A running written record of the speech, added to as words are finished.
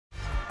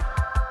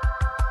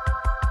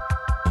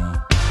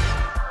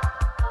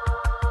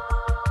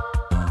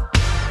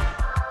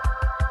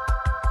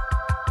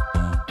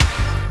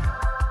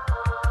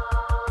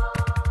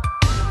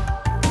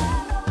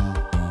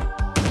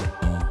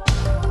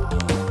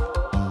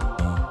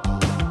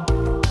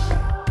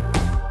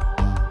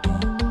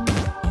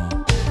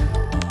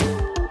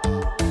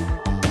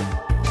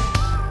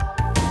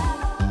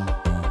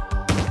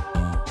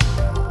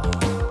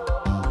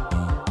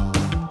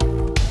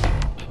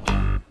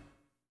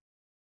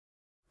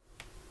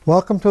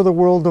Welcome to the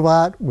World of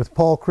Art with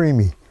Paul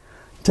Crimi.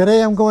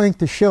 Today I'm going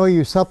to show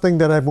you something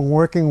that I've been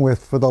working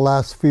with for the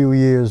last few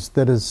years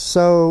that is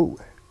so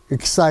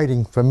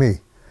exciting for me.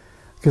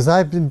 Because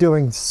I've been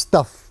doing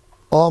stuff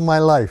all my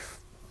life,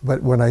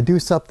 but when I do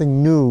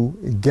something new,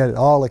 I get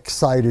all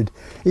excited.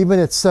 Even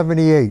at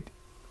 78,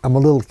 I'm a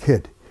little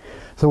kid.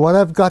 So what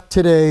I've got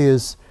today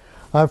is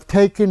I've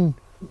taken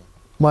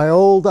my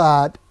old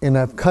art and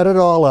I've cut it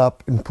all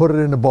up and put it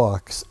in a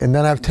box. And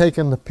then I've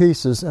taken the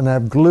pieces and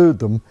I've glued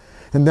them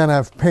and then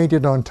I've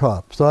painted on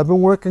top. So I've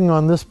been working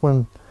on this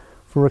one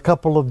for a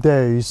couple of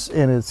days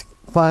and it's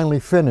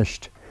finally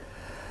finished.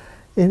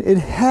 And it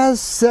has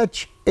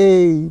such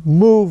a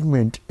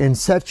movement and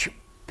such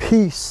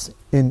peace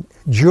and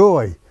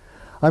joy.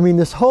 I mean,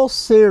 this whole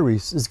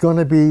series is going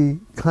to be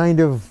kind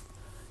of,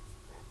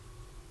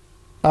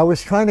 I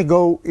was trying to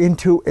go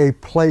into a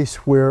place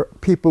where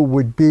people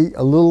would be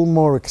a little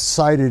more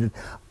excited,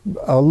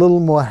 a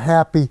little more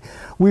happy.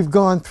 We've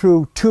gone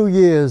through 2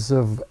 years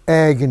of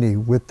agony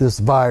with this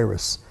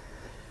virus.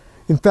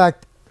 In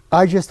fact,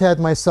 I just had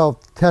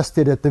myself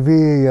tested at the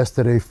VA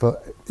yesterday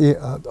for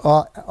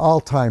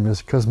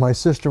Alzheimer's because my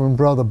sister and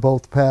brother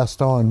both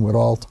passed on with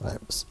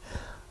Alzheimer's.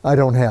 I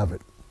don't have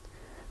it.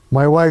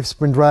 My wife's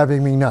been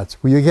driving me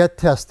nuts. Will you get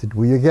tested?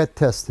 Will you get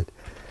tested?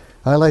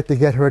 I like to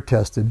get her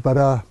tested, but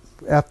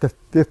after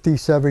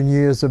 57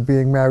 years of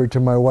being married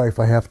to my wife,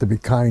 I have to be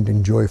kind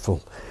and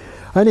joyful.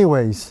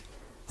 Anyways,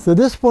 so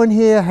this one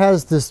here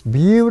has this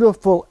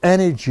beautiful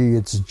energy.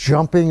 It's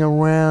jumping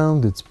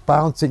around, it's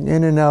bouncing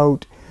in and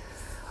out,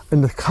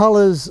 and the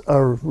colors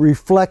are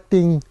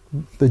reflecting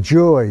the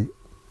joy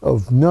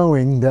of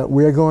knowing that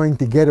we're going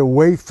to get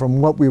away from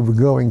what we were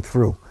going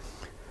through.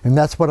 And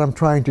that's what I'm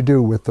trying to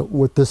do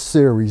with this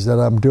series that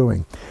I'm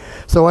doing.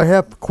 So I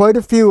have quite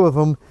a few of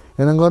them,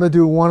 and I'm going to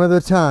do one at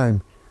a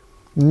time.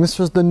 And this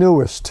was the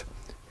newest.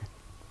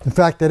 In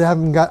fact, I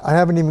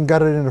haven't even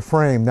got it in a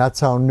frame.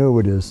 That's how new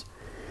it is.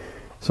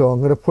 So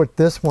I'm going to put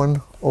this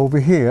one over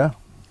here,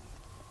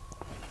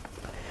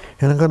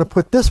 and I'm going to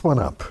put this one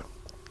up.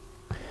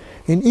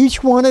 And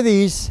each one of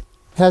these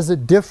has a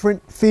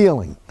different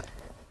feeling.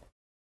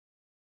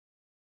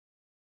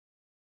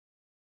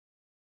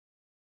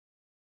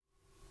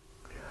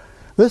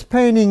 This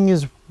painting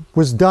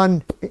was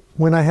done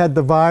when I had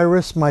the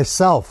virus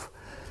myself.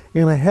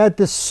 And I had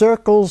the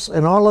circles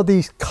and all of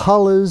these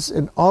colors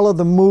and all of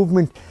the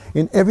movement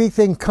and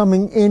everything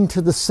coming into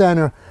the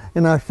center.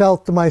 And I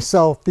felt to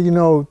myself, you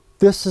know,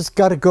 this has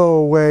got to go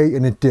away,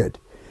 and it did.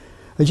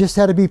 I just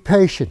had to be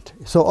patient.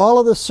 So all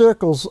of the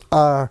circles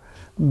are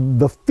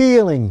the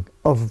feeling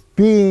of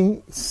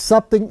being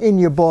something in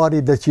your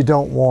body that you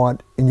don't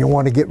want and you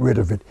want to get rid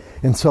of it.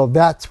 And so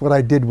that's what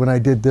I did when I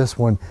did this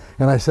one.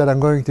 And I said, I'm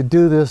going to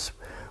do this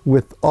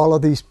with all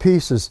of these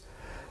pieces.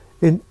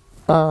 And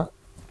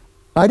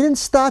I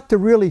didn't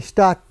really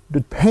start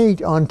to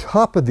paint on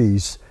top of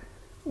these.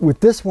 With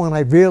this one,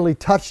 I barely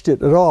touched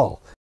it at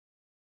all.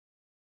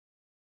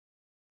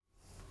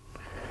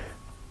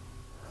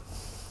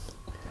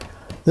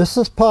 This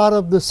is part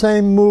of the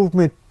same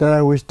movement that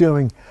I was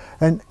doing.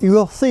 And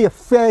you'll see a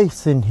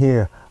face in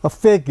here, a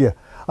figure.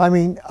 I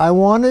mean, I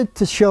wanted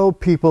to show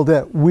people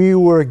that we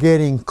were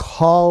getting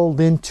called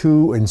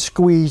into and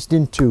squeezed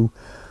into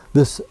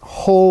this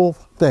whole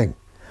thing.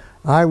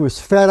 I was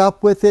fed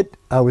up with it.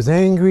 I was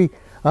angry.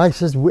 I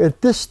said,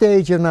 at this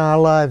stage in our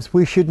lives,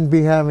 we shouldn't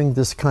be having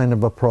this kind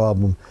of a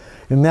problem.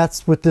 And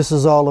that's what this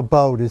is all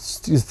about.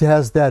 It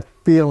has that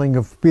feeling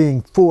of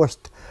being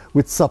forced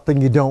with something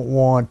you don't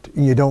want,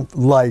 and you don't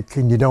like,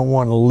 and you don't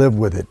want to live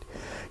with it.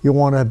 You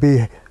want to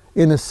be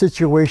in a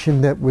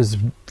situation that was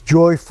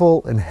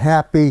joyful and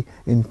happy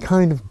and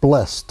kind of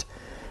blessed.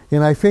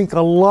 And I think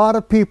a lot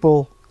of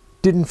people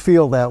didn't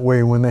feel that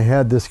way when they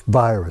had this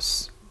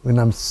virus. And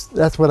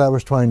that's what I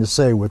was trying to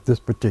say with this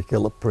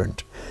particular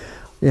print.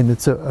 And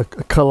it's a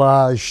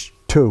collage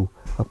too,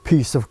 a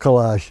piece of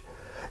collage.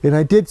 And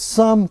I did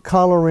some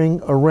coloring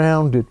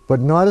around it,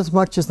 but not as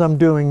much as I'm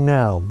doing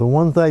now. The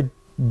ones I'm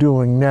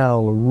doing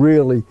now are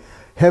really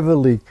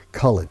heavily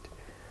colored.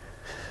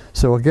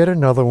 So I'll get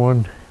another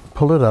one,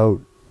 pull it out,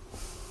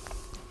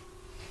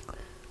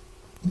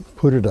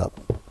 put it up.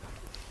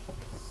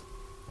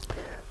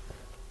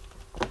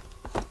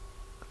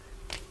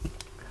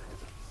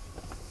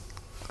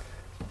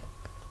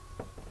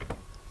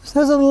 This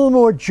has a little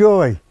more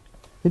joy.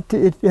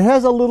 It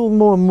has a little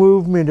more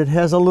movement. It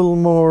has a little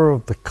more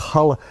of the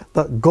color.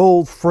 The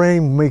gold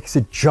frame makes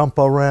it jump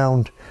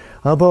around.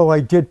 Although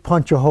I did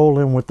punch a hole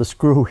in with the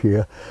screw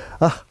here.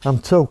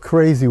 I'm so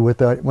crazy with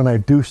that when I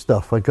do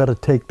stuff. I got to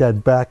take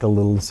that back a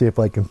little and see if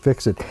I can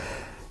fix it.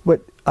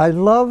 But I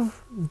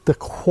love the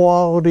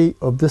quality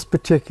of this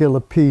particular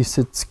piece.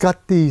 It's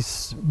got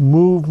these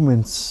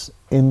movements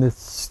and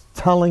it's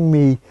telling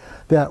me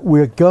that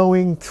we're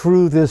going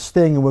through this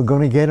thing and we're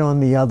going to get on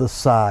the other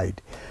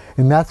side.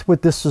 And that's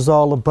what this is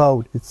all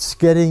about. It's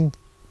getting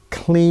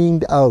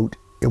cleaned out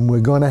and we're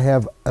going to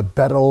have a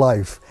better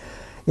life.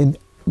 And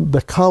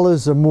the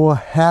colors are more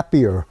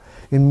happier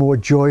and more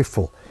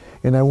joyful.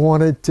 and I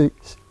wanted to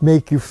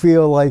make you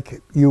feel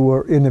like you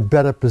were in a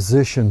better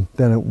position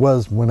than it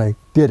was when I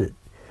did it.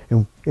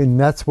 And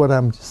that's what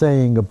I'm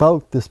saying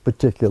about this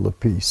particular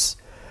piece.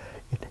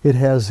 It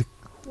has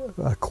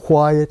a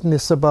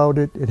quietness about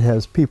it. It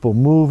has people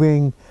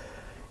moving.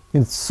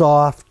 It's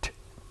soft,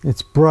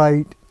 it's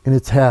bright, and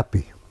it's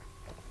happy.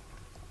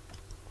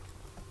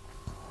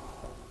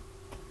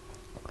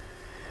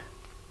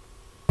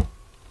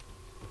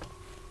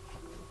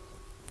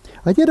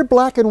 I did a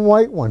black and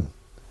white one,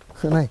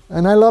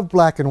 and I love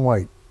black and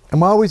white.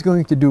 I'm always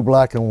going to do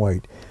black and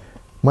white.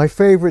 My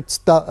favorite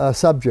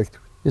subject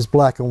is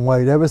black and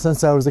white. Ever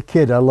since I was a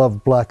kid, I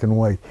loved black and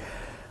white.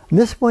 And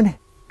this one,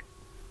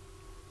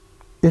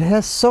 it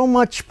has so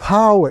much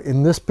power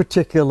in this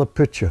particular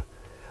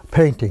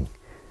painting.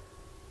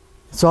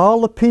 It's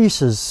all the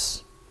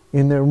pieces,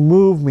 and they're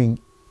moving,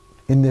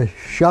 and they're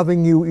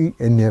shoving you,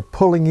 and they're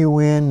pulling you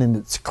in, and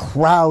it's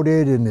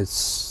crowded, and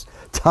it's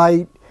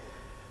tight.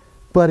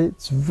 But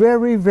it's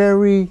very,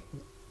 very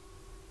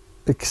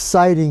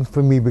exciting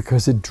for me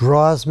because it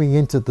draws me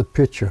into the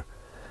picture.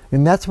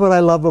 And that's what I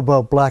love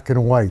about black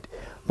and white.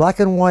 Black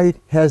and white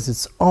has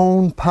its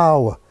own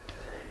power.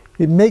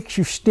 It makes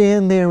you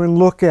stand there and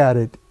look at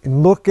it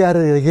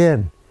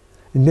again.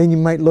 And then you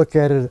might look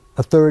at it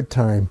a third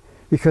time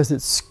because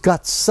it's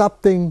got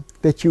something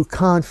that you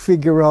can't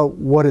figure out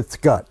what it's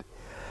got.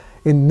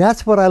 And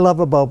that's what I love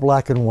about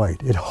black and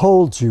white. It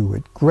holds you,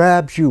 it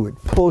grabs you, it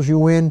pulls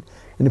you in,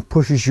 and it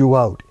pushes you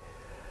out.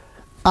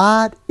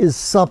 Art is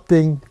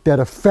something that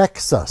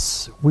affects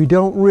us. We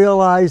don't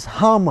realize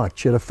how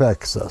much it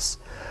affects us.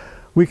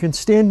 We can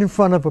stand in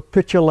front of a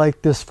picture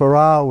like this for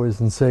hours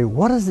and say,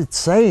 what is it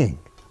saying?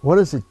 What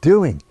is it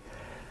doing?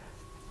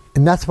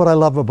 And that's what I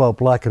love about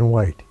black and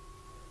white.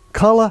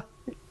 Color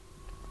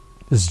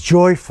is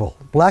joyful.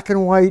 Black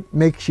and white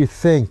makes you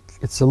think.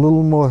 It's a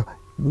little more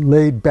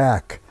laid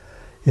back.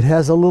 It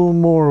has a little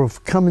more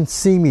of come and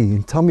see me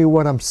and tell me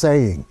what I'm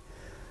saying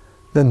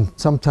than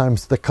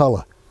sometimes the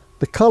color.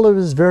 The color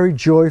is very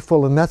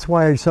joyful, and that's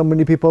why so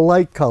many people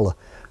like color.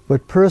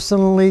 But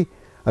personally,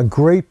 a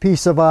great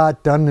piece of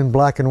art done in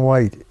black and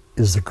white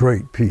is a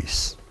great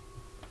piece.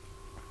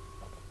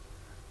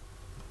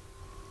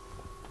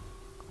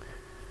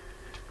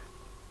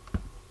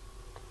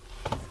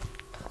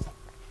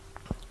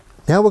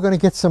 Now we're going to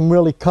get some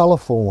really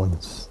colorful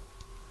ones.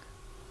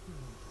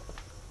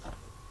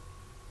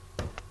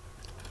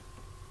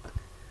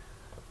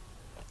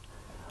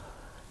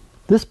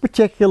 This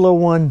particular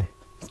one,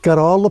 it's got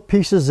all the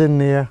pieces in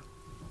there,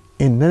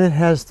 and then it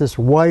has this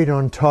white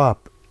on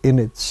top, and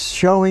it's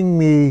showing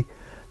me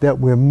that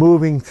we're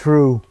moving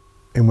through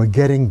and we're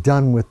getting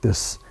done with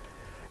this.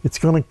 It's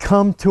going to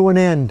come to an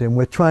end, and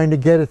we're trying to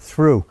get it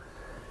through.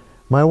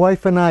 My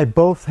wife and I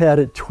both had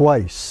it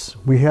twice.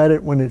 We had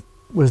it when it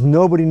was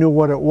nobody knew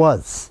what it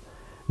was.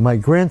 My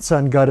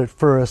grandson got it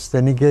first,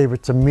 then he gave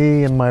it to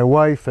me and my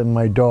wife and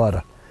my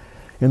daughter.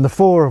 And the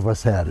four of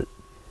us had it.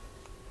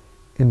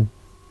 And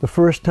the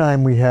first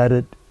time we had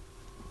it,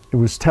 it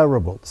was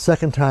terrible. The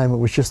second time, it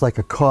was just like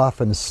a cough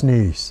and a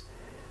sneeze.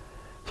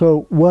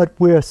 So what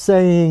we're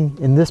saying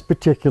in this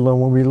particular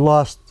one, we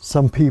lost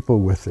some people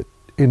with it,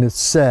 and it's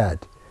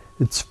sad.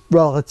 It's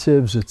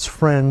relatives, it's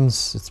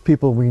friends, it's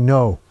people we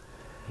know.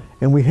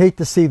 And we hate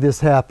to see this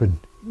happen.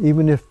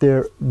 Even if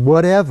they're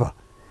whatever,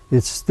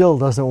 it still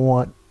doesn't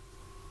want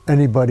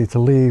anybody to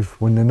leave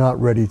when they're not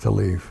ready to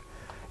leave.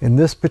 And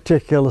this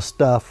particular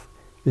stuff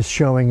is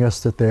showing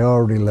us that they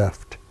already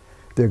left.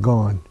 They're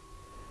gone.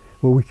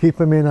 Well, we keep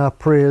them in our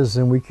prayers,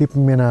 and we keep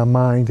them in our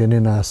mind and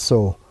in our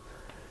soul.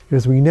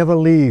 Because we never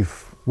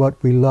leave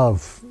what we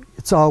love.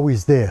 It's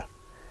always there.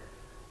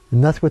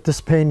 And that's what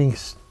this painting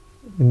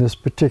in this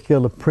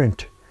particular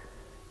print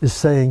is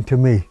saying to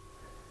me.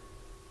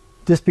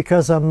 Just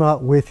because I'm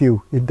not with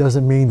you, it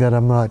doesn't mean that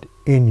I'm not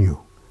in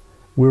you.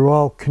 We're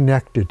all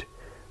connected.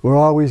 We're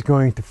always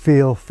going to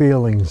feel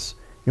feelings,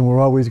 and we're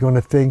always going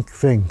to think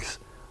things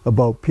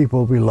about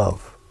people we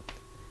love.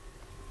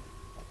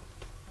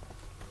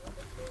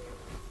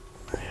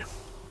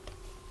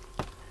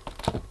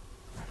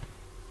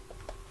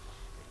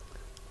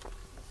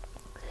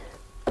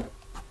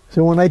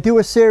 So when I do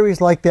a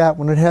series like that,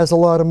 when it has a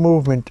lot of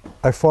movement,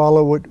 I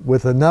follow it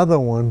with another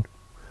one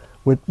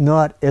with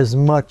not as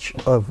much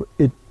of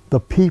it, the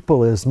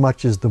people as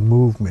much as the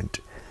movement.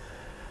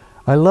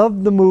 I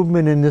love the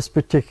movement in this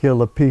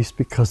particular piece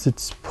because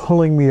it's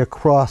pulling me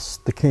across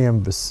the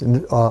canvas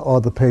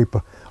or the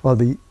paper or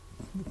the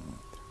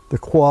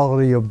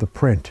quality of the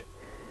print.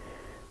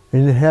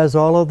 And it has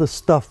all of the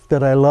stuff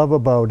that I love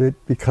about it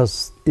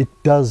because it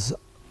does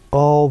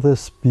all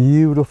this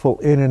beautiful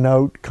in and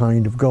out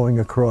kind of going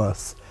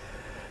across.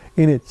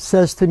 And it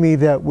says to me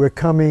that we're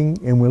coming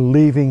and we're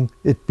leaving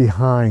it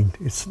behind.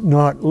 It's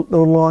no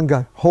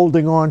longer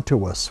holding on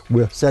to us.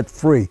 We're set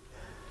free.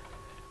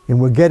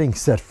 And we're getting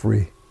set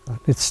free.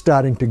 It's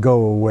starting to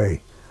go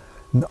away.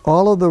 And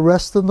all of the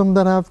rest of them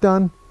that I've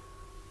done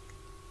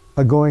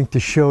are going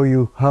to show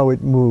you how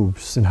it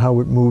moves and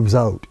how it moves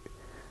out.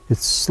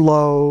 It's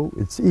slow,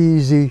 it's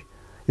easy,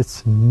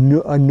 it's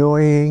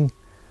annoying.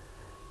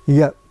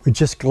 Yet we're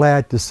just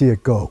glad to see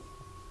it go.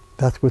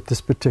 That's what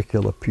this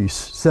particular piece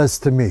says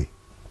to me.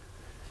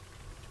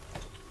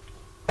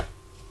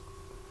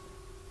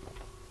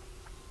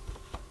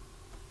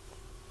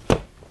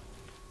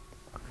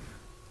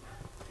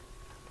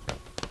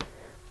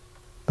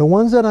 The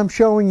ones that I'm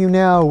showing you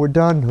now were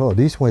done. Oh,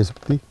 these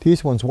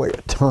ones weigh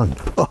a ton.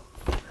 Oh,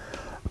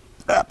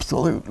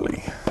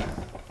 absolutely.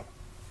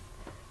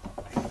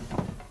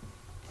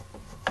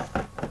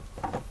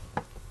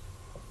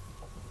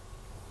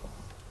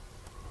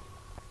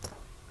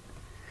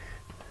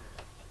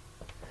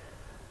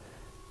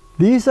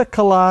 These are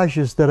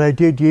collages that I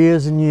did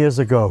years and years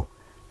ago,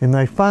 and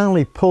I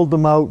finally pulled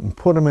them out and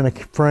put them in a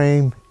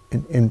frame,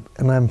 and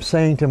I'm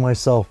saying to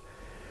myself,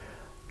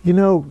 you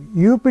know,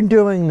 you've been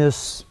doing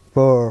this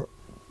for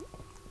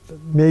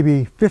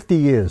maybe 50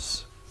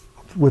 years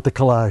with the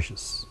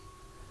collages.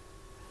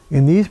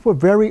 And these were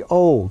very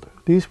old.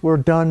 These were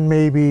done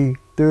maybe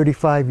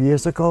 35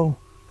 years ago.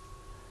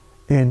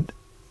 And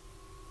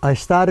I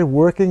started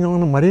working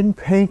on them. I didn't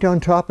paint on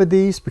top of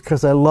these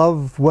because I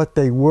love what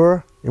they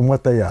were and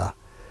what they are.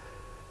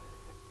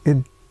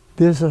 And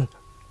there's a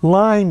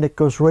line that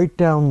goes right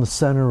down the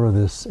center of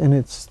this, and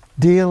it's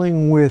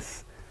dealing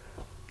with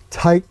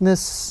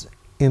tightness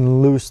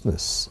in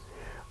looseness.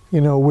 You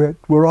know,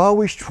 we're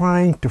always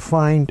trying to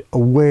find a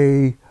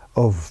way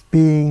of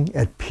being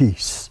at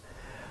peace.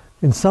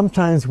 And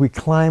sometimes we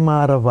climb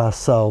out of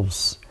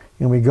ourselves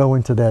and we go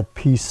into that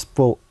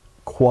peaceful,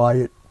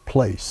 quiet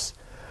place.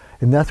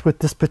 And that's what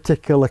this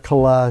particular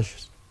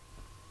collage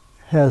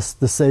has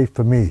to say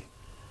for me.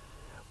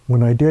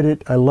 When I did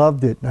it, I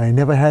loved it. I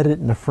never had it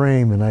in a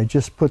frame, and I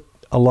just put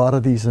a lot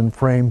of these in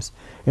frames,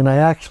 and I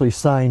actually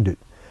signed it,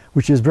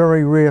 which is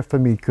very rare for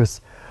me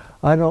because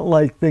I don't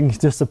like things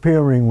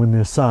disappearing when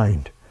they're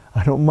signed.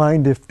 I don't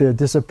mind if they're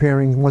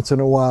disappearing once in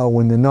a while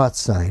when they're not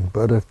signed,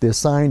 but if they're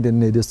signed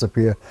and they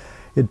disappear,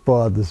 it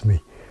bothers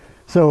me.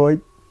 So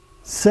it's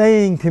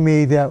saying to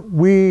me that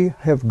we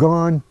have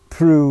gone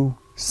through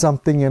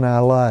something in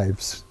our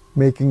lives,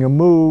 making a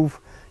move,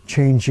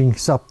 changing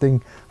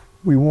something.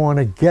 We want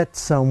to get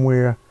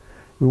somewhere.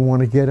 We want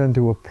to get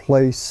into a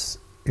place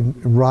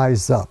and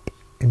rise up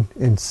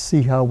and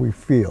see how we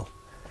feel.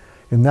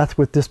 And that's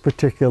what this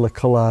particular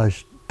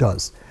collage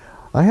does.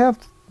 I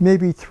have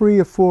maybe 3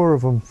 or 4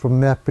 of them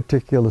from that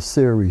particular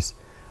series.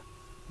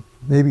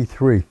 Maybe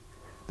 3.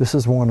 This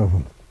is one of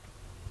them.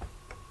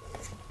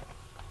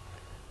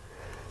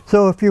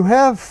 So if you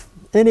have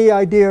any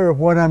idea of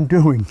what I'm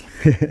doing,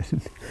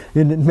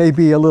 and it may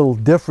be a little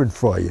different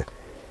for you,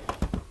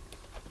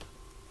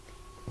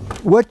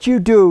 what you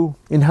do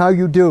and how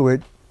you do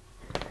it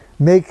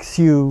makes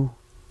you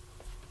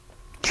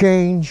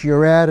change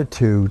your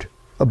attitude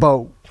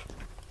about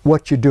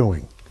what you're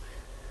doing.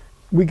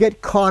 We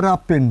get caught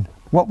up in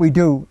what we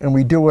do, and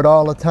we do it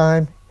all the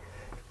time.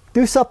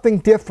 Do something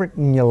different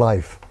in your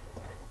life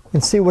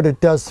and see what it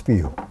does for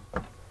you.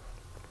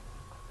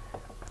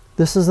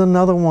 This is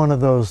another one of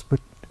those, but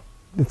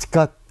it's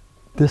got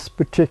this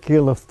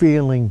particular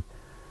feeling,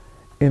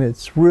 and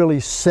it's really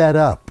set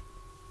up,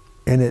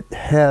 and it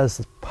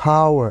has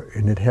power,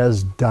 and it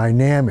has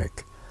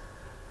dynamic.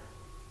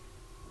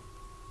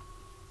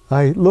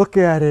 I look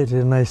at it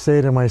and I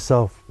say to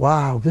myself,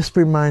 wow, this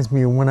reminds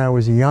me of when I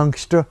was a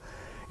youngster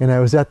and I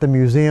was at the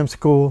museum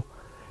school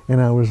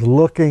and I was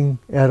looking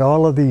at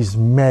all of these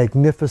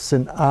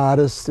magnificent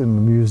artists in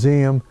the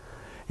museum,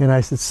 and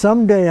I said,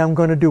 someday I'm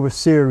going to do a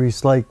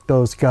series like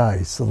those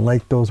guys and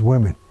like those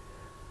women.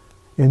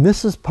 And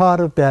this is part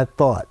of that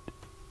thought,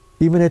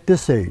 even at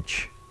this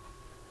age.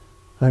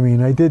 I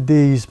mean, I did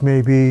these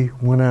maybe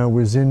when I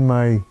was in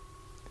my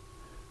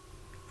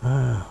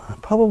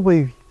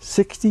probably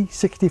 60,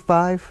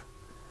 65.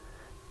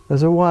 It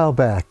was a while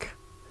back.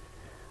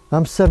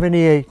 I'm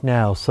 78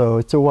 now, so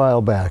it's a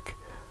while back.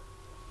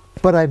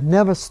 But I've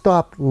never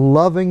stopped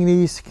loving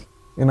these,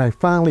 and I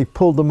finally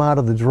pulled them out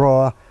of the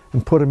drawer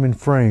and put them in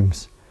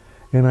frames.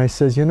 And I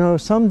said, you know,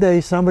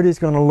 someday somebody's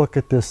going to look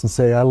at this and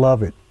say, I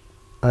love it,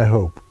 I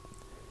hope.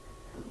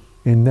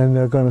 And then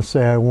they're going to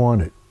say, I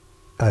want it,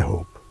 I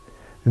hope.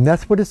 And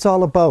that's what it's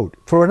all about.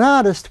 For an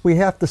artist, we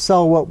have to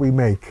sell what we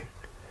make.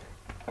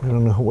 I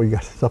don't know, we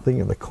got something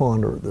in the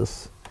corner of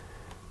this.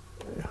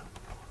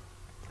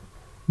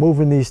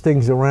 Moving these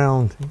things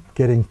around,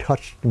 getting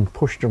touched and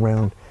pushed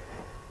around.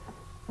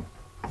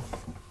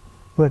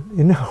 But,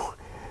 you know,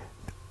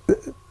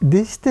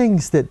 these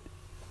things that,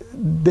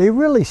 they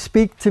really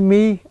speak to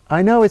me.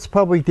 I know it's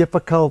probably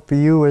difficult for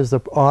you as the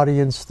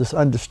audience to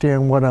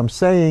understand what I'm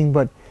saying,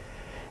 but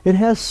it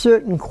has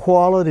certain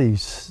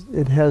qualities.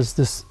 It has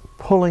this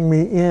pulling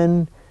me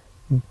in,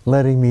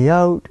 letting me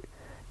out,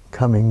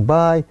 coming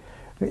by.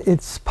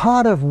 It's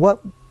part of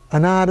what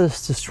an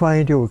artist is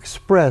trying to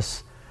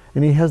express,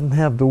 and he doesn't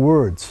have the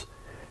words.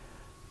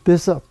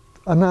 There's an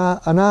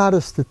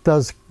artist that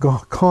does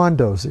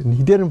condos, and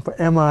he did them for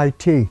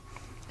MIT,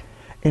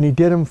 and he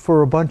did them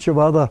for a bunch of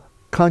other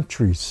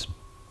countries,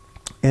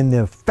 and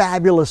they're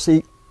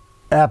fabulously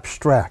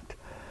abstract.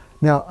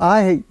 Now,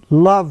 I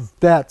love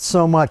that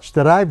so much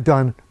that I've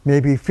done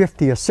maybe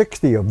 50 or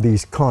 60 of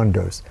these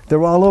condos.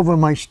 They're all over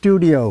my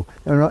studio,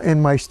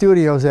 in my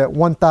studios at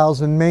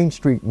 1000 Main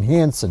Street in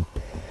Hanson.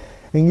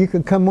 And you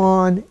can come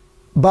on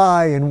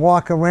by and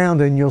walk around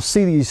and you'll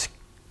see these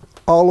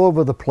all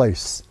over the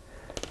place.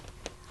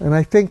 And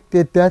I think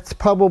that that's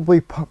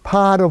probably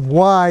part of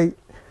why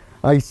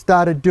I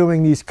started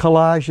doing these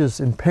collages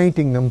and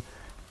painting them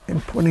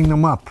and putting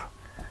them up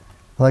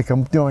like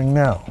I'm doing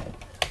now.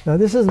 Now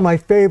this is my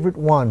favorite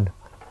one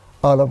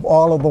out of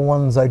all of the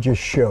ones I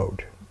just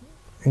showed.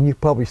 And you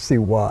probably see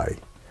why.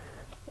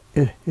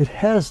 It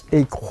has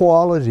a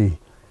quality.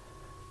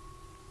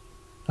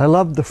 I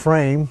love the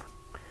frame.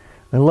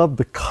 I love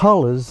the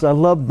colors. I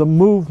love the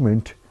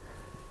movement.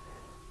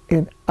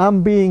 And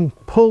I'm being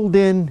pulled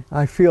in.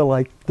 I feel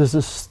like there's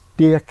a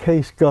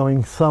staircase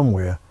going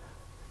somewhere.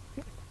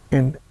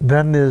 And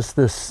then there's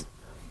this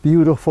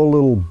beautiful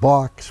little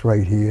box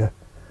right here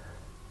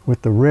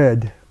with the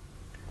red.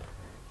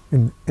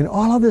 And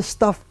all of this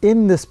stuff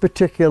in this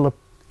particular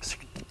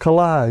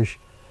collage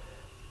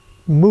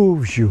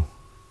moves you.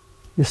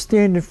 You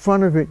stand in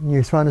front of it and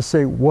you're trying to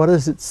say, what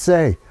does it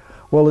say?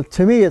 Well,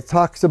 to me, it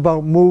talks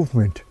about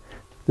movement.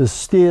 There's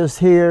stairs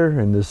here,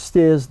 and there's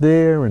stairs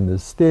there, and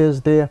there's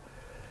stairs there.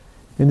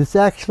 And it's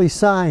actually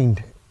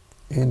signed.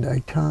 And I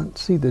can't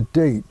see the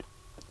date.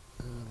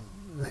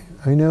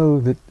 I know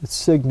that the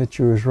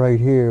signature is right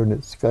here, and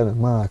it's got a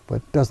mark, but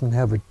it doesn't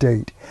have a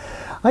date.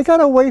 I got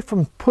away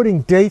from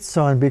putting dates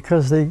on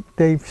because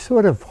they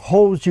sort of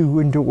hold you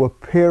into a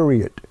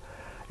period.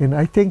 And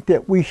I think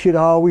that we should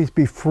always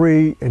be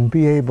free and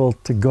be able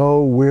to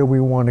go where we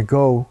want to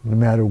go, no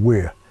matter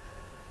where.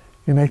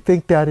 And I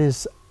think that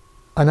is,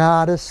 an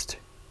artist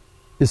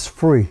is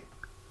free.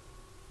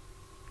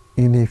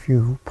 And if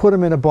you put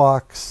him in a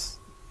box,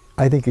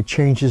 I think it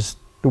changes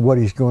to what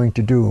he's going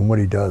to do and what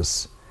he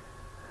does.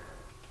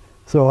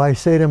 So I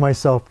say to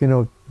myself, you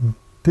know,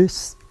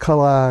 this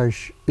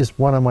collage is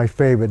one of my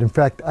favorite. In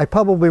fact, I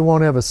probably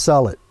won't ever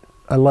sell it.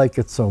 I like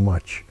it so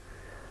much.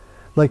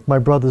 Like my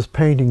brother's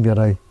painting that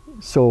I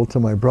sold to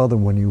my brother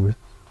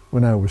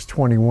when I was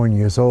 21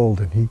 years old,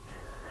 and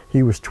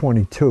he was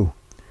 22.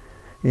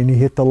 And he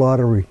hit the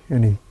lottery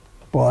and he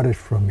bought it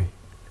from me.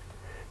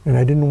 And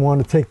I didn't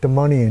want to take the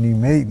money, and he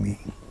made me.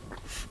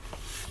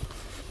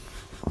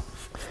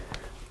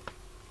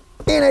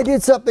 And I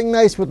did something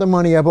nice with the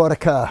money. I bought a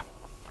car.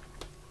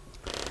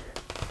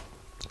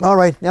 All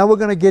right, now we're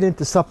going to get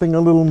into something a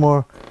little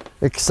more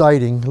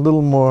exciting, a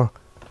little more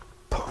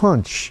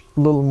punch, a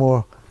little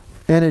more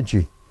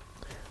energy,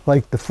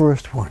 like the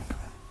first one.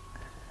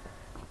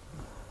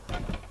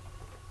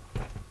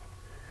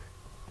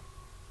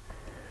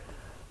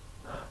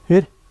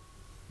 It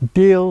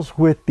deals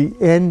with the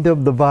end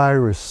of the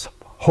virus,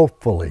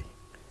 hopefully.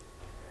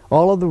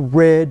 All of the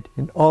red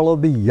and all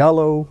of the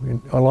yellow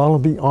and all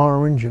of the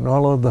orange and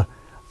all of the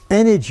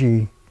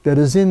energy that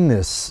is in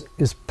this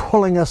is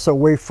pulling us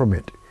away from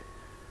it.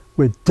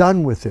 We're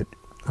done with it.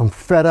 I'm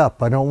fed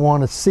up. I don't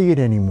want to see it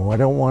anymore. I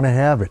don't want to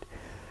have it.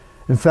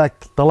 In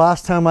fact, the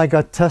last time I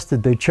got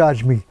tested, they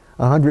charged me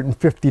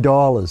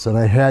 $150 and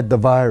I had the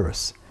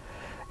virus.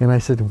 And I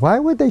said, why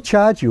would they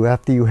charge you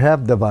after you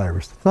have the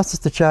virus? It's not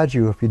supposed to charge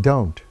you if you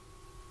don't.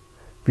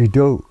 If you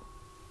do.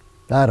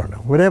 I don't know.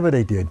 Whatever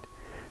they did.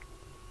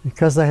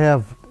 Because I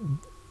have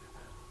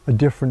a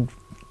different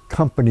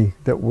company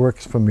that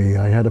works for me,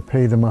 I had to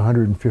pay them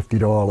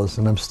 $150,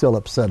 and I'm still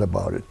upset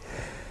about it.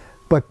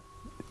 But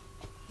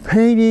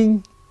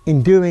painting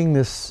and doing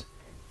this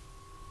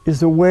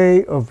is a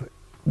way of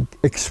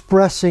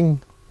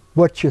expressing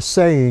what you're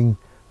saying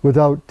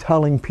without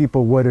telling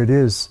people what it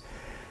is.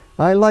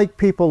 I like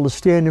people to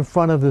stand in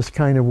front of this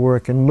kind of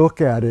work and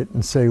look at it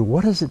and say,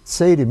 what does it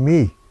say to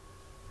me?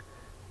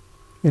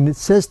 And it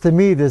says to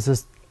me, there's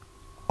this,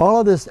 all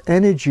of this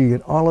energy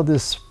and all of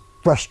this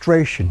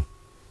frustration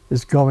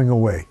is going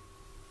away.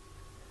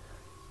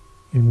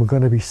 And we're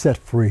going to be set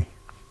free,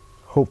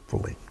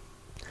 hopefully.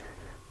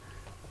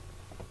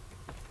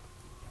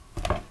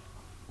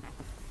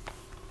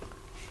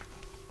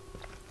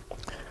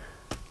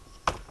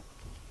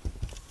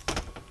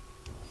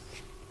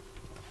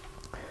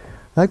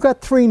 I've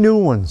got 3 new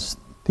ones.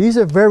 These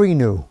are very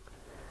new.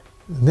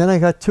 And then I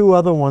got 2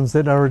 other ones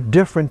that are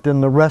different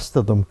than the rest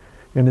of them.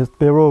 And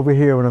they're over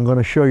here, and I'm going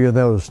to show you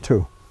those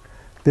too.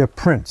 They're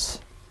prints.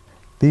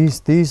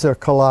 These are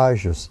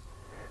collages.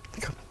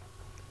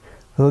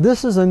 So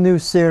this is a new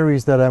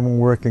series that I'm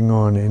working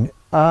on, and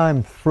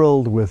I'm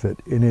thrilled with it.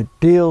 And it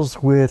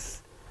deals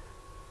with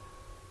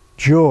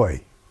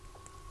joy.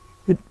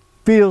 It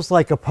feels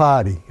like a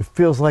party. It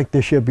feels like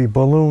there should be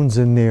balloons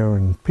in there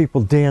and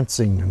people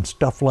dancing and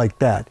stuff like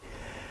that.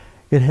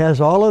 It has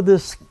all of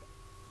this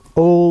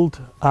old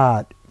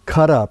art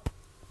cut up,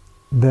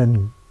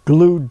 then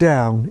glued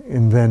down,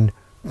 and then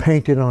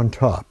painted on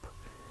top.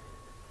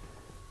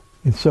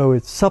 And so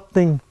it's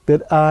something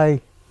that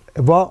I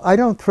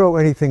don't throw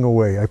anything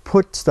away. I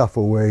put stuff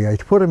away. I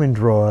put them in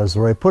drawers,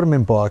 or I put them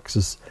in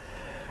boxes.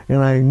 And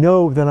I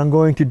know that I'm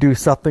going to do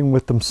something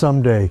with them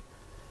someday.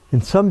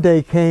 And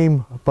someday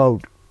came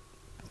about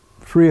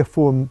 3 or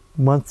 4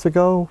 months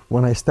ago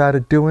when I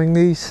started doing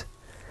these.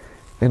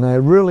 And I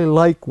really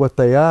like what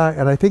they are,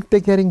 and I think they're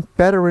getting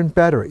better and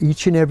better.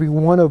 Each and every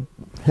one of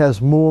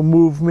has more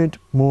movement,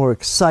 more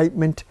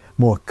excitement,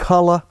 more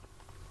color.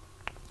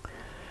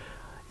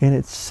 And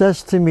it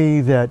says to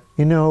me that,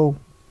 you know,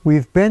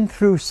 we've been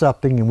through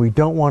something and we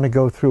don't want to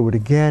go through it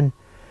again.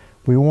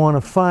 We want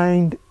to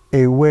find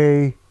a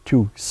way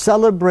to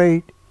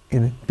celebrate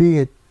and be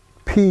at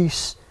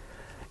peace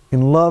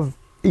and love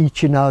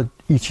each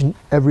and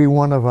every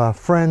one of our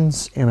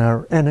friends and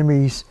our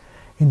enemies,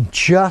 and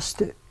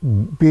just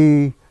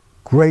be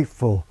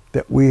grateful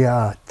that we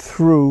are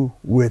through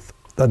with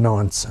the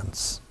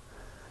nonsense.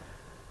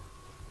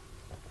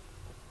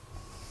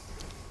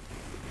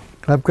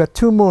 I've got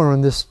 2 more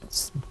in this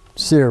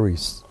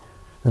series,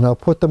 and I'll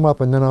put them up,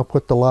 and then I'll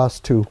put the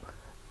last 2.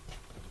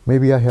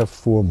 Maybe I have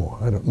 4 more.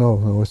 I don't know.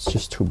 No, it's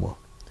just 2 more.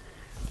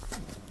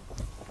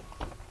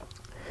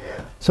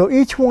 So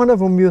each one of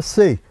them, you'll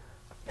see,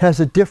 has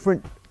a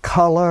different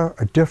color,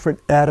 a different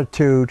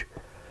attitude,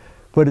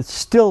 but it's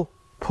still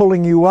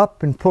pulling you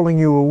up and pulling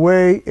you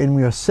away, and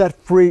we are set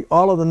free.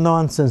 All of the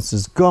nonsense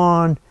is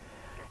gone,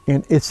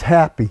 and it's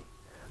happy.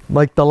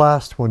 Like the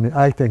last one,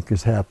 I think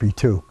is happy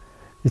too.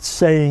 It's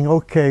saying,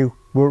 okay,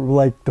 we're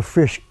like the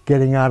fish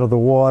getting out of the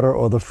water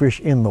or the fish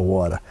in the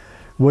water,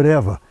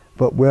 whatever.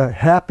 But we're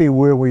happy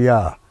where we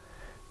are,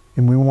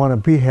 and we want to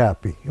be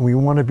happy, and we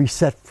want to be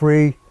set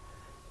free.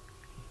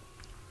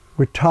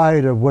 We're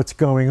tired of what's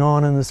going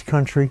on in this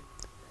country,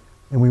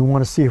 and we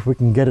want to see if we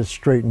can get it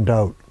straightened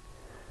out.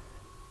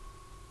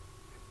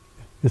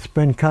 It's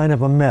been kind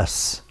of a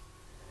mess.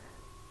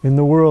 And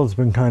the world's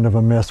been kind of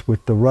a mess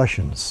with the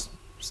Russians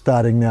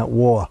starting that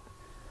war.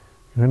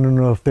 I don't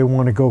know if they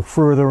want to go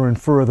further and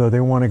further. They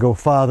want to go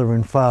farther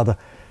and farther.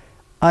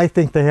 I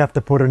think they have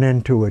to put an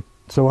end to it.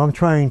 So I'm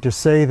trying to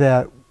say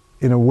that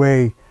in a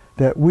way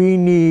that we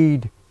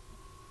need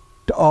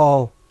to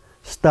all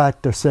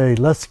start to say,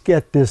 let's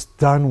get this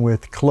done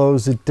with,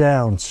 close it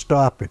down,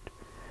 stop it.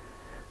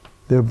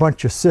 They're a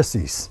bunch of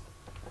sissies.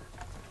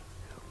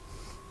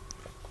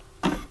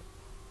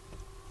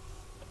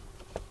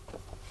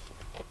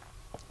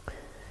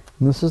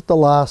 And this is the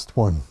last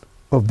one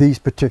of these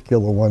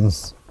particular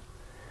ones.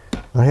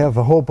 I have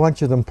a whole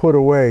bunch of them put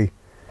away.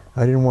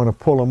 I didn't want to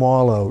pull them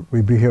all out.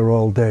 We'd be here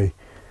all day.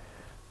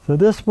 So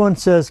this one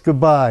says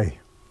goodbye.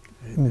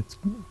 And it's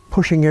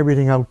pushing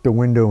everything out the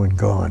window and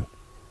gone.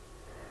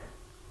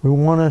 We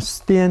want to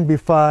stand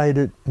beside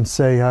it and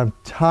say, I'm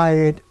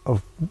tired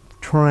of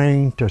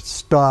trying to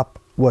stop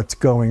what's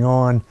going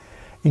on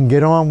and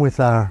get on with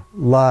our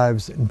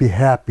lives and be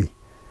happy.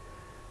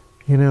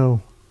 You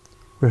know,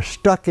 we're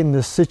stuck in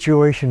this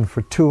situation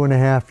for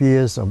 2.5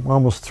 years,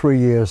 almost 3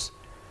 years.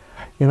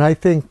 And I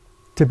think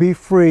to be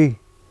free,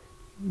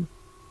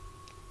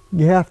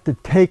 you have to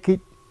take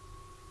it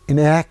and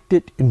act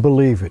it and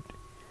believe it.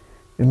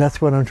 And that's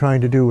what I'm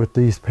trying to do with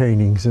these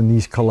paintings and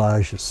these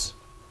collages.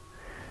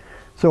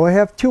 So I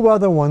have 2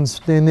 other ones,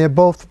 and they're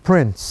both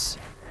prints.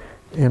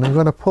 And I'm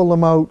going to pull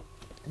them out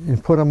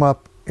and put them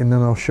up, and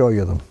then I'll show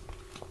you them.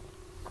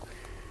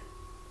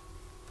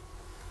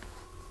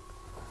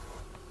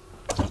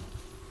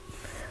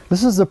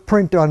 This is a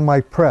print on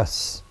my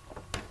press.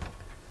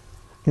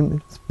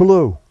 And it's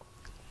blue.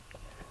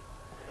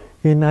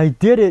 And I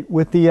did it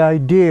with the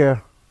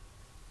idea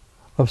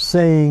of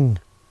saying,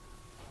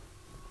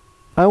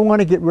 I want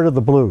to get rid of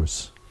the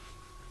blues.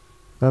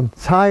 I'm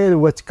tired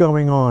of what's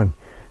going on.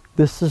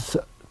 This is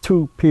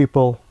 2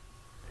 people,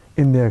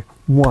 and they're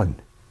one.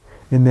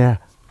 And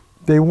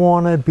they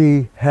want to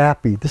be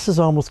happy. This has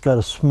almost got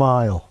a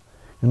smile.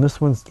 And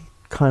this one's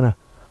kind of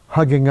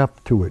hugging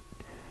up to it.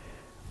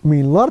 I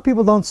mean, a lot of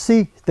people don't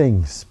see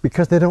things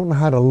because they don't know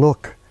how to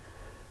look.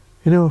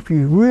 You know, if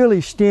you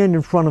really stand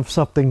in front of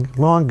something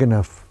long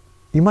enough,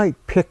 you might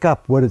pick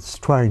up what it's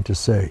trying to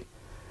say.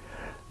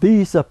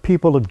 These are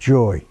people of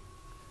joy.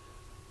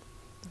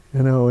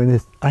 You know,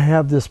 and I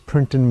have this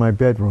print in my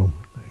bedroom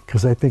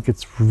because I think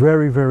it's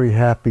very, very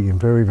happy and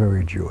very,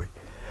 very joy.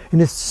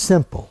 And it's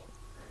simple.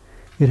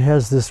 It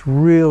has this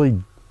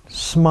really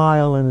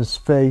smile in his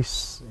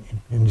face,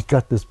 and he's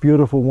got this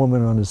beautiful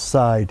woman on his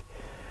side.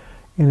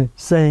 And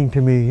it's saying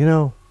to me, you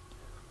know,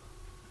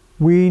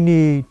 we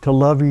need to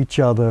love each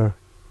other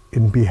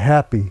and be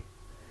happy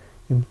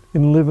and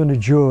live in a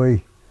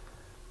joy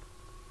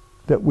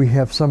that we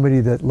have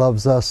somebody that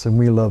loves us and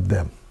we love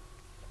them.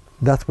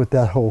 That's what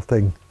that whole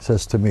thing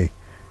says to me.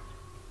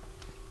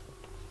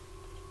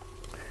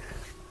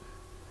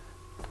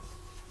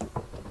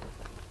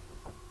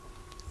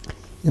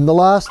 In the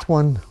last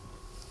one,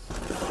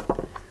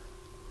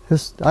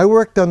 I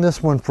worked on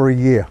this one for a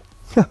year.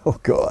 Oh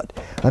God.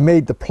 I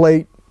made the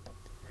plate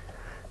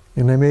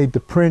and I made the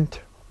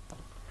print,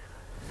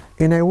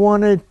 and I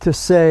wanted to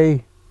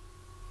say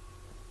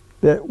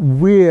that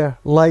we're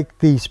like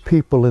these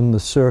people in the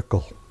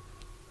circle.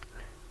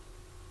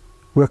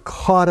 We're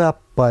caught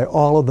up by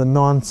all of the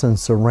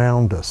nonsense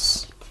around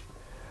us.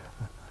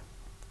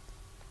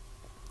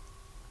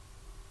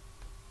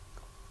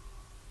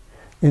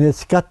 And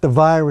it's got the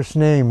virus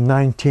name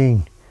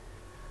 19.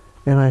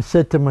 And I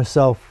said to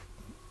myself,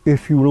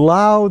 if you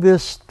allow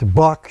this to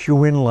box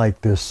you in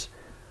like this,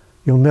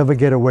 you'll never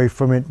get away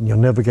from it and you'll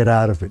never get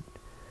out of it.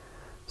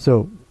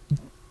 So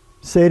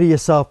say to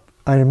yourself,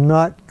 I am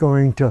not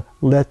going to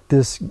let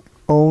this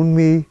own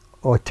me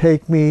or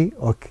take me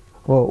or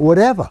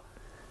whatever.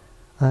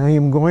 I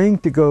am going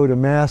to go to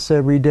Mass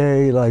every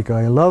day like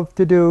I love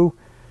to do.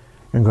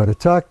 I'm going to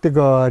talk to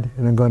God,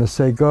 and I'm going to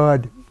say,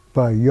 God,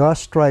 by your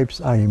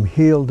stripes I am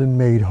healed and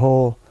made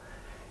whole.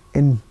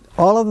 And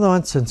all of the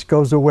nonsense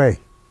goes away.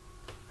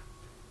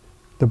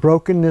 The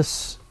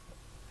brokenness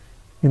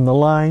in the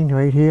line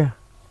right here.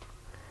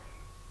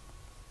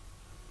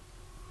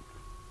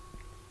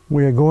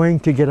 We're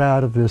going to get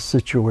out of this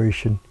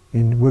situation,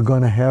 and we're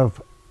going to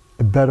have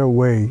a better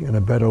way and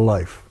a better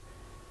life.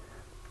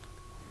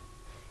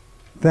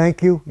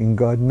 Thank you, and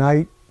good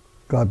night.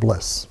 God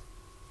bless.